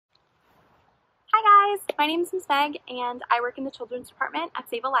Hi guys, my name is Miss Meg and I work in the children's department at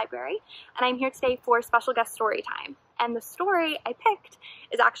Sayville Library, and I'm here today for special guest story time. And the story I picked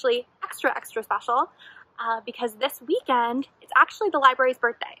is actually extra special because this weekend it's actually the library's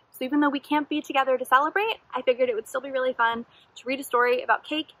birthday. So even though we can't be together to celebrate, I figured it would still be really fun to read a story about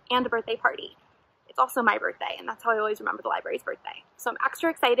cake and a birthday party. It's also my birthday, and that's how I always remember the library's birthday. So I'm extra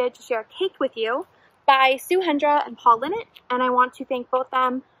excited to share Cake with you by Sue Hendra and Paul Linnett, and I want to thank both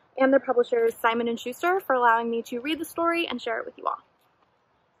them and their publishers, Simon & Schuster, for allowing me to read the story and share it with you all.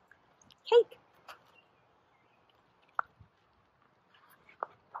 Cake.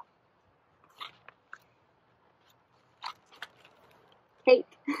 Cake.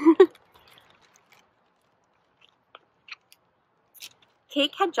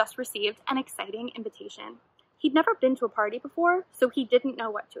 Cake had just received an exciting invitation. He'd never been to a party before, so he didn't know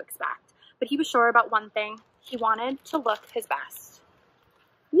what to expect. But he was sure about one thing. He wanted to look his best.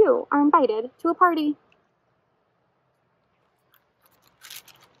 You are invited to a party.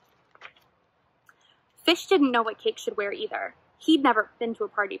 Fish didn't know what Cake should wear either. He'd never been to a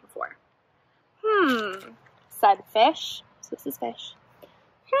party before. Said Fish. So this is Fish.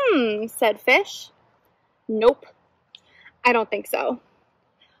 Said Fish. Nope, I don't think so.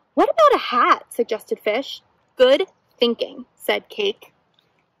 What about a hat? Suggested Fish. Good thinking, said Cake.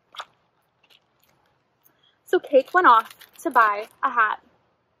 So Cake went off to buy a hat.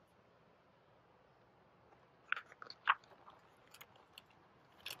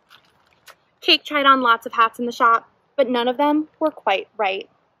 Cake tried on lots of hats in the shop, but none of them were quite right.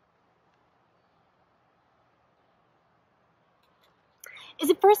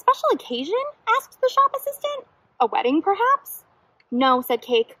 Is it for a special occasion? Asked the shop assistant. A wedding, perhaps? No, said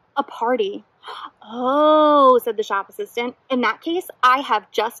Cake, a party. Oh, said the shop assistant. In that case, I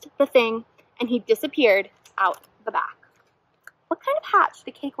have just the thing. And he disappeared out the back. What kind of hat should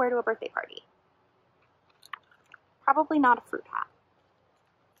a Cake wear to a birthday party? Probably not a fruit hat.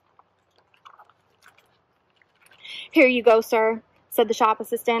 Here you go, sir, said the shop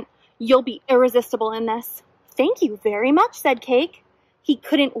assistant. You'll be irresistible in this. Thank you very much, said Cake. He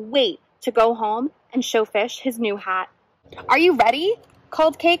couldn't wait to go home and show Fish his new hat. Are you ready?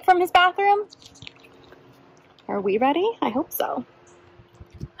 Called Cake from his bathroom. Are we ready? I hope so.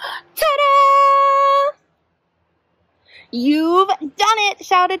 Ta-da! You've done it,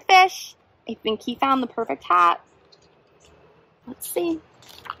 shouted Fish. I think he found the perfect hat. Let's see.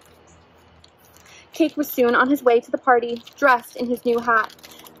 Cake was soon on his way to the party, dressed in his new hat.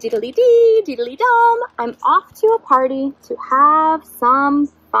 Diddly-dee, diddly-dum, I'm off to a party to have some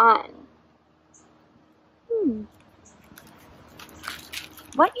fun.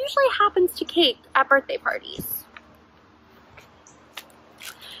 What usually happens to Cake at birthday parties?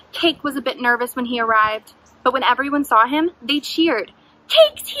 Cake was a bit nervous when he arrived, but when everyone saw him, they cheered.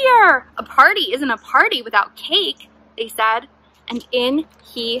 Cake's here! A party isn't a party without Cake, they said, and in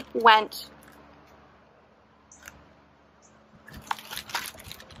he went.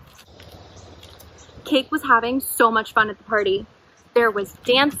 Cake was having so much fun at the party. There was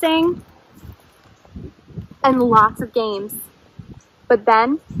dancing and lots of games. But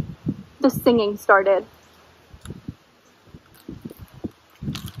then the singing started.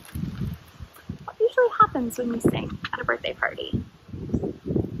 What usually happens when we sing at a birthday party?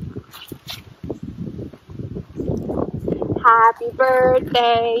 Happy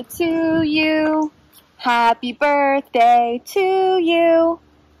birthday to you. Happy birthday to you.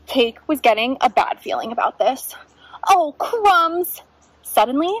 Cake was getting a bad feeling about this. Oh, crumbs!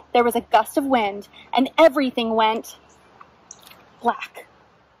 Suddenly, there was a gust of wind, and everything went black.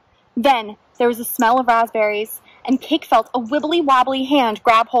 Then, there was a smell of raspberries, and Cake felt a wibbly-wobbly hand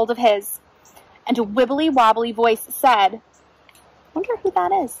grab hold of his. And a wibbly-wobbly voice said, wonder who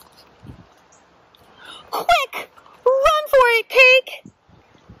that is. Quick! Run for it, Cake!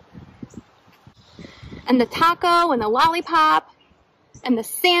 And the taco and the lollipop and the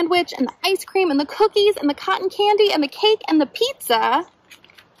sandwich, and the ice cream, and the cookies, and the cotton candy, and the cake, and the pizza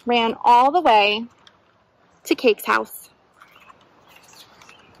ran all the way to Cake's house.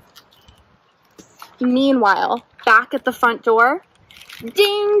 Meanwhile, back at the front door,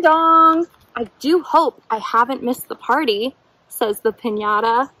 ding dong! I do hope I haven't missed the party, says the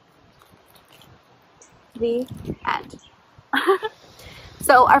piñata. The end.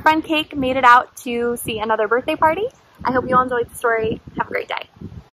 So our friend Cake made it out to see another birthday party. I hope you all enjoyed the story. Have a great day.